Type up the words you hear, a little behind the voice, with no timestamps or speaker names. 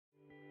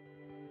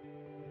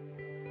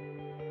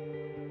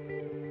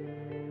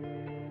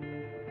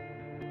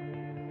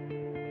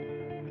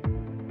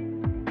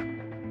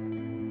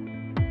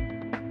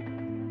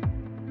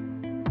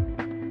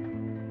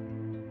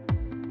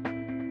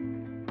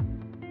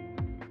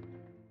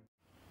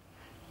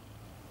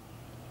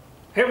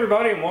Hey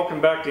everybody, and welcome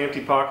back to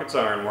Empty Pockets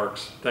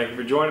Ironworks. Thank you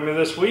for joining me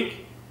this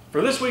week.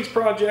 For this week's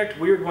project,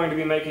 we are going to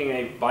be making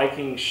a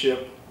Viking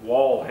ship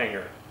wall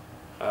hanger.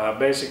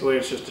 Basically,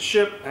 it's just a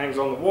ship, hangs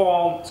on the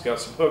wall, it's got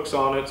some hooks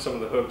on it. Some of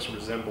the hooks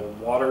resemble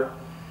water.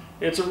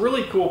 It's a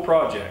really cool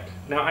project.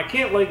 Now, I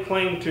can't lay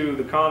claim to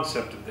the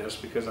concept of this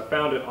because I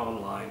found it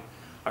online.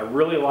 I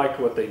really liked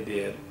what they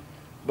did,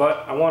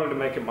 but I wanted to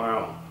make it my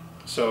own.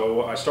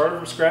 So I started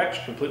from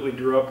scratch, completely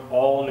drew up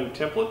all new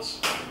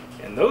templates.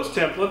 And those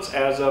templates,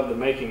 as of the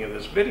making of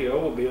this video,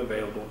 will be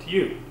available to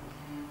you.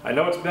 I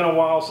know it's been a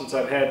while since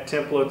I've had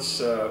templates,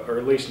 or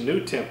at least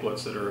new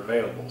templates that are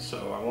available,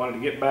 so I wanted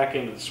to get back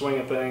into the swing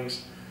of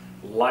things.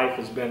 Life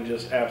has been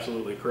just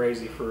absolutely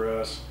crazy for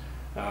us.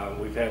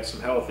 We've had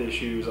some health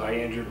issues, I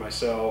injured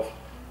myself,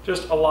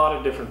 just a lot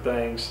of different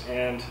things,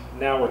 and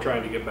now we're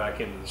trying to get back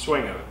into the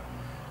swing of it.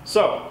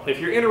 So, if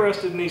you're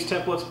interested in these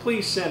templates,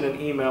 please send an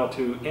email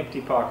to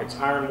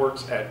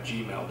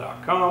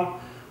emptypocketsironworks@gmail.com.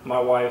 My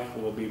wife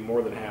will be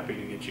more than happy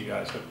to get you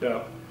guys hooked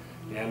up.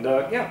 And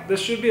yeah, this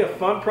should be a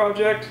fun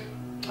project.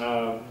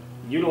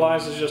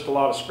 Utilizes just a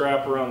lot of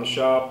scrap around the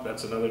shop.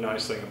 That's another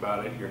nice thing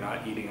about it. You're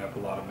not eating up a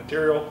lot of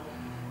material.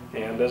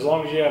 And as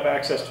long as you have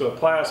access to a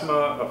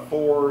plasma, a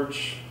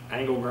forge,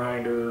 angle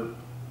grinder,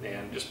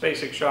 and just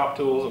basic shop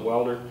tools, a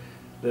welder,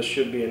 this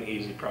should be an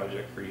easy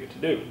project for you to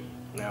do.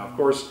 Now, of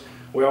course,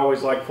 we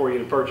always like for you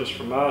to purchase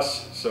from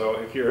us. So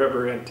if you're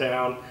ever in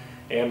town,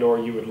 and or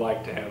you would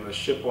like to have us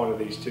ship one of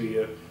these to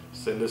you,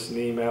 send us an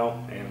email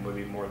and we'll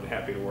be more than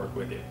happy to work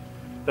with you.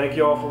 Thank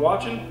you all for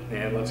watching,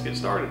 and let's get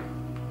started.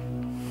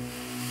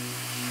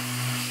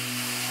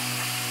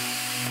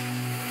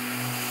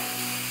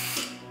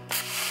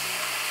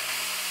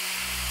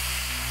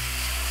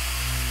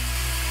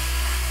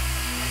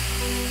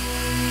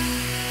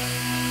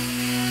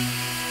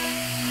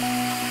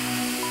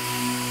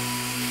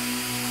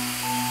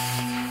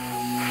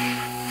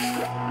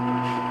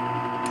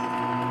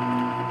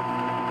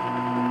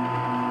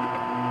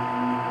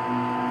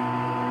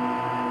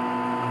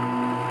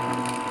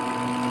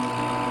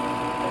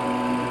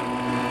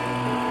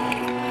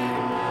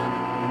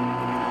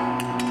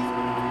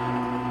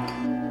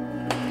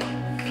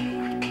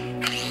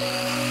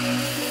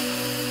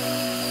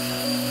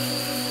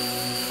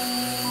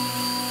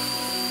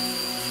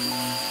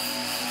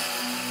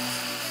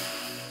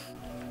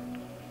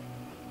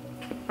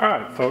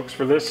 Alright folks,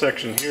 for this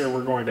section here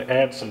we're going to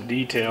add some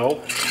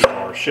detail to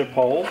our ship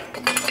hull.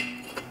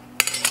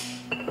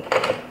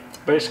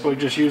 Basically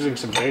just using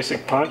some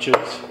basic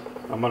punches.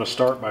 I'm going to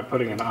start by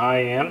putting an eye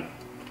in.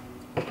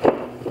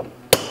 Then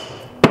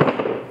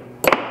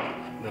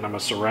I'm going to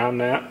surround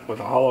that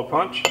with a hollow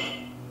punch.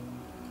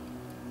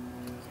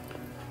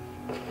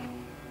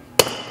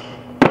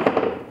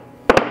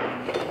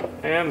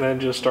 And then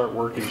just start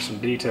working some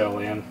detail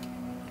in.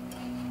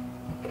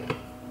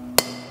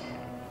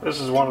 This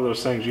is one of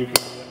those things you can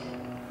get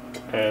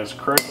as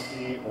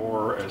crazy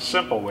or as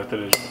simple with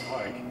it as you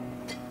like.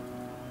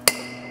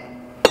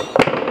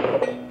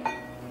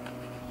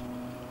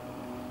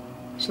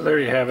 So there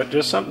you have it,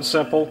 just something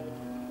simple,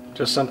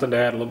 just something to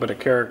add a little bit of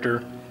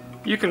character.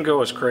 You can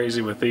go as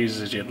crazy with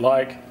these as you'd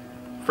like.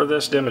 For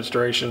this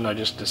demonstration, I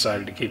just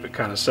decided to keep it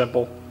kind of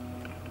simple.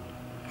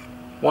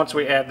 Once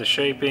we add the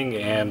shaping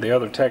and the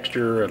other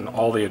texture and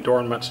all the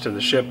adornments to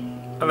the ship,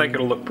 I think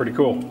it'll look pretty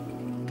cool.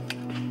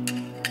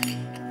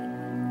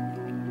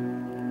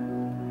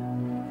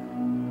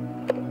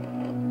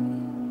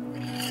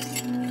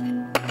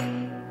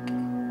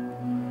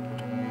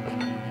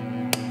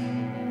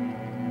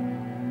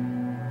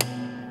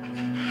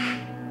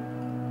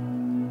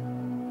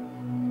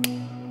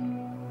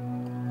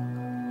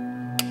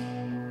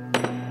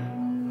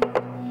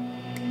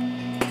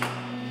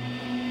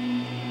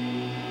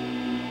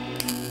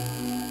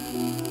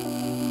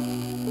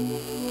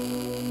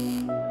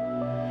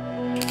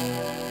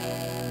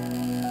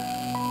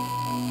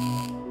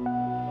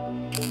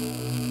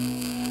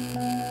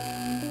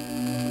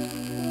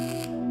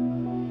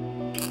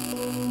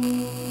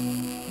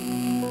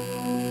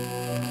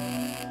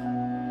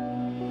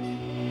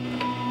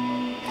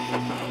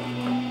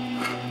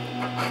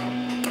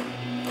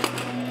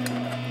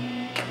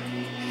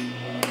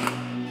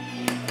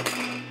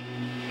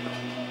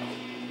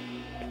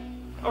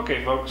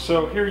 Okay folks,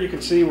 so here you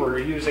can see we're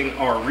using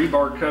our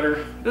rebar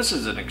cutter. This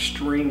is an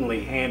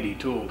extremely handy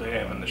tool to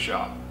have in the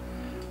shop.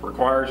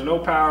 Requires no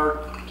power,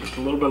 just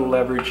a little bit of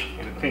leverage,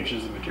 and it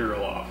pinches the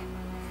material off.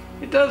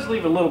 It does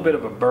leave a little bit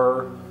of a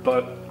burr,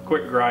 but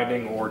quick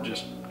grinding or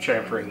just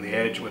chamfering the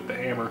edge with the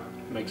hammer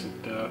makes it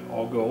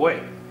all go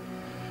away.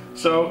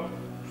 So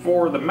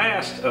for the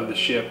mast of the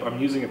ship, I'm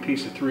using a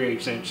piece of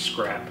 3/8 inch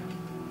scrap.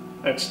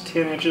 That's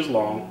 10 inches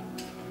long.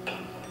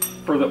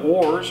 For the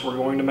oars, we're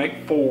going to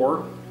make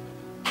 4.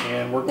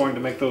 And we're going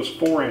to make those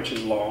 4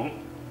 inches long.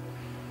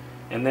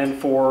 And then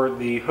for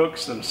the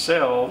hooks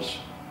themselves,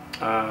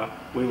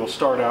 we will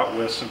start out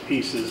with some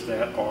pieces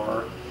that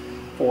are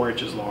 4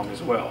 inches long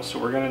as well. So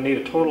we're going to need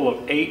a total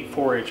of 8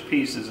 4-inch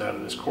pieces out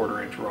of this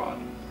 1/4 inch rod.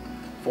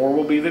 4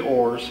 will be the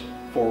oars,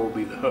 4 will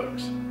be the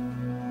hooks.